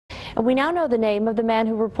We now know the name of the man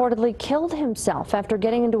who reportedly killed himself after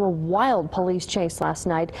getting into a wild police chase last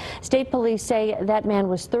night. State police say that man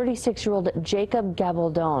was 36-year-old Jacob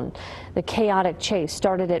Gabaldon. The chaotic chase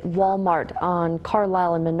started at Walmart on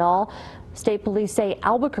Carlisle and Menaul. State police say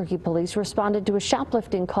Albuquerque police responded to a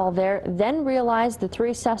shoplifting call there, then realized the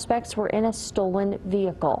three suspects were in a stolen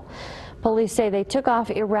vehicle. Police say they took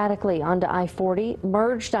off erratically onto I-40,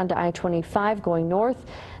 merged onto I-25 going north.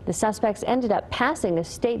 The suspects ended up passing a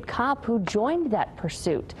state cop who joined that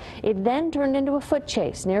pursuit. It then turned into a foot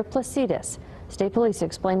chase near Placitas. State police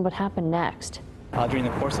explained what happened next. During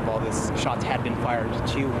the course of all this, shots had been fired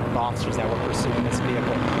to the officers that were pursuing this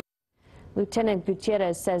vehicle. Lieutenant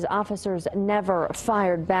Gutierrez says officers never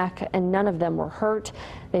fired back and none of them were hurt.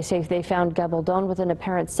 They say they found Gabaldon with an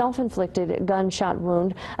apparent self-inflicted gunshot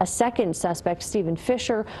wound. A second suspect, Stephen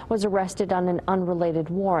Fisher, was arrested on an unrelated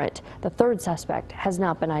warrant. The third suspect has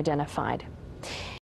not been identified.